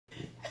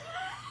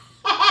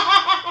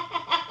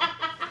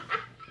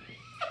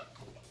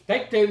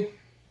Take two.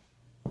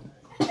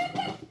 Oh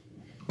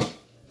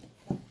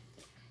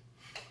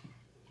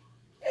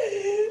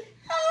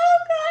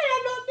God,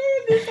 I'm not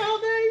doing this all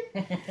day.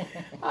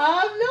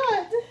 I'm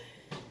not.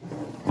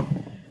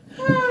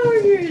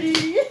 Oh, you're an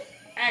idiot.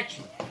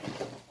 Action.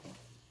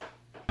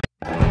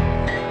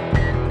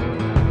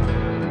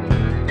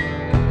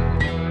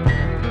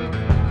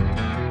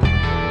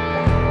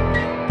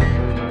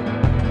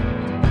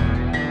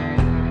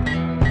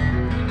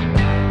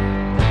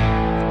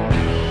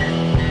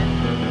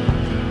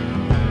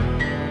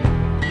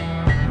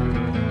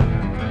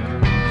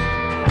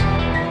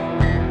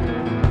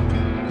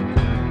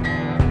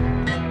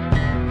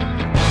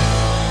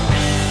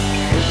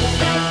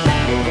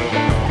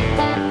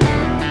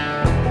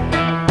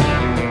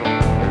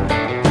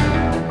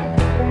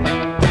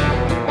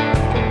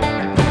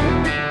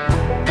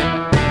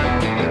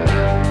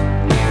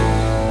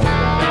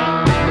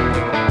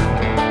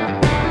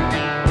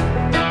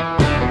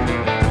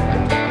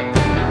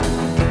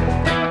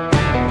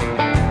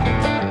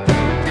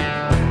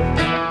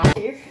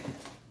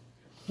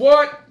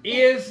 What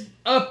is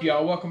up,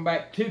 y'all? Welcome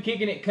back to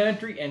Kicking It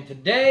Country, and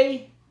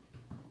today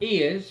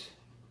is...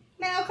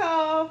 Mail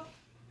call.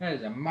 That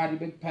is a mighty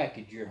big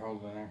package you're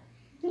holding there.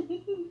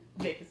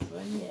 Biggest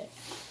one yet.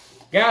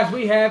 Guys,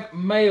 we have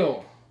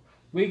mail.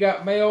 We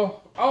got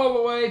mail all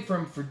the way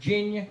from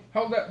Virginia.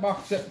 Hold that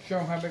box up and show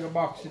them how big a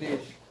box it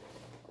is.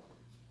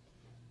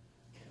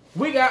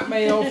 We got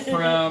mail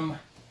from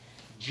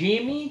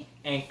Jimmy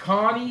and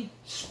Connie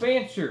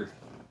Spencer.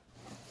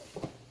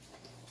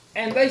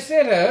 And they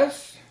sent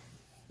us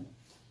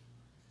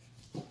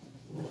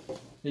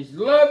these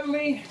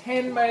lovely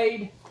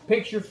handmade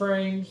picture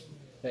frames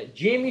that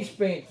Jimmy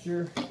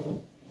Spencer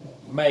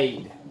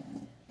made.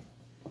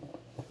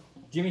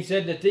 Jimmy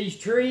said that these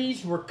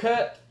trees were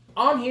cut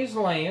on his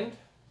land,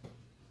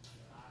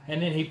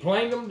 and then he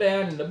planed them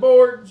down in the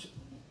boards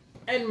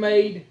and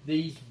made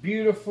these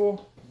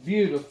beautiful,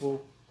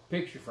 beautiful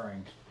picture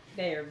frames.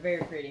 They are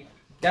very pretty.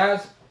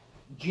 Guys,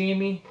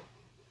 Jimmy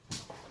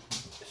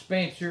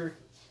Spencer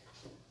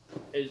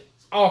is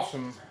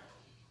awesome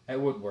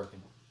at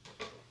woodworking.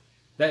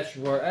 That's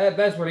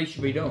what he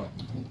should be doing.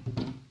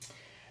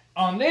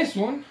 On this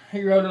one,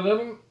 he wrote a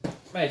little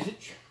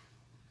message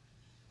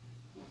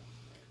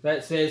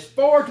that says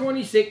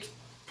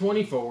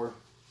 4/26/24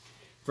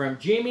 from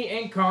Jimmy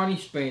and Connie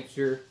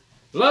Spencer.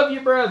 Love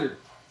you, brother.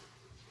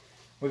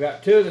 We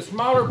got two of the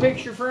smaller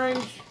picture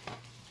frames,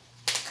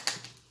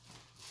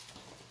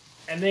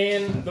 and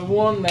then the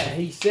one that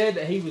he said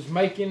that he was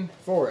making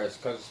for us,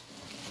 because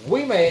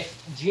we met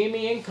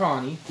Jimmy and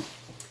Connie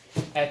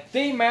at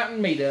the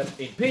Mountain Meetup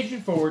in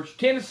Pigeon Forge,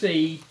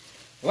 Tennessee,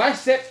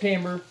 last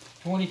September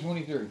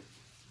 2023,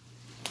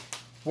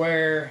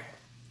 where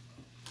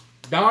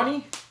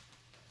Donnie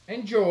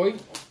and Joy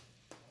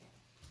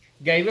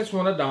gave us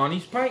one of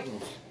Donnie's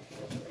paintings.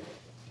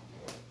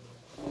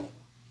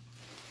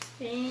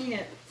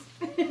 Peanuts.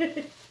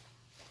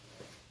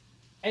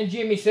 And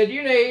Jimmy said,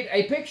 you need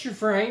a picture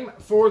frame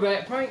for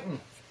that painting.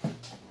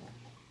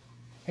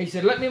 He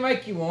said, let me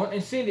make you one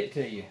and send it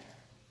to you.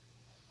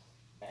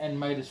 And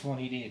made us one.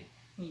 He did.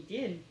 He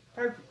did.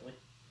 Perfectly.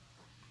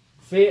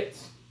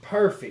 Fits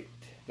perfect.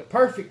 The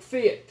perfect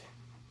fit.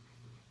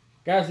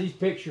 Guys, these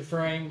picture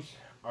frames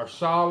are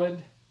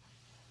solid.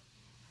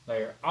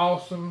 They are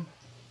awesome.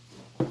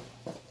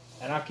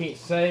 And I can't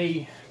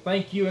say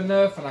thank you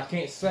enough, and I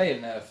can't say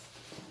enough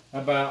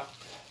about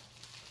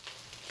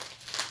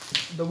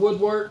the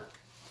woodwork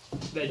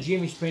that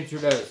Jimmy Spencer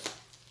does.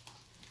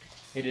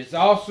 It is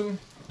awesome.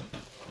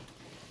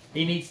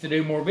 He needs to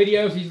do more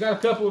videos. He's got a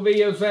couple of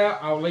videos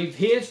out. I'll leave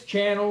his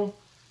channel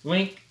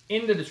link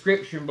in the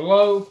description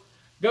below.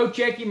 Go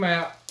check him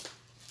out.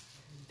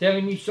 Tell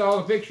him you saw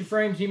the picture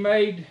frames he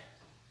made,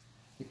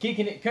 the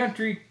Kicking It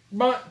Country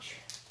bunch,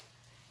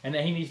 and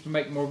that he needs to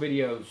make more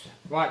videos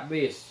like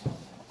this.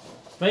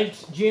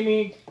 Thanks,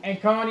 Jimmy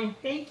and Connie.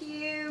 Thank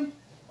you.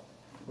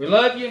 We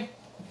love you.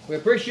 We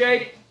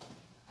appreciate it.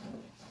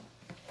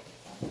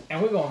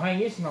 And we're going to hang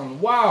this one on the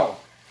wall.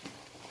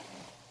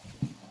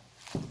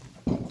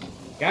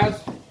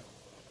 Guys,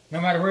 no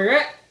matter where you're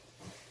at,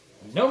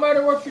 no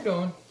matter what you're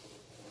doing,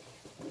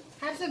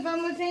 have some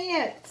fun with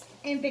pants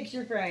and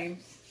picture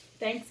frames.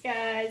 Thanks,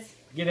 guys.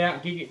 get out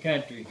and kick it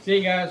country. See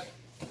you guys.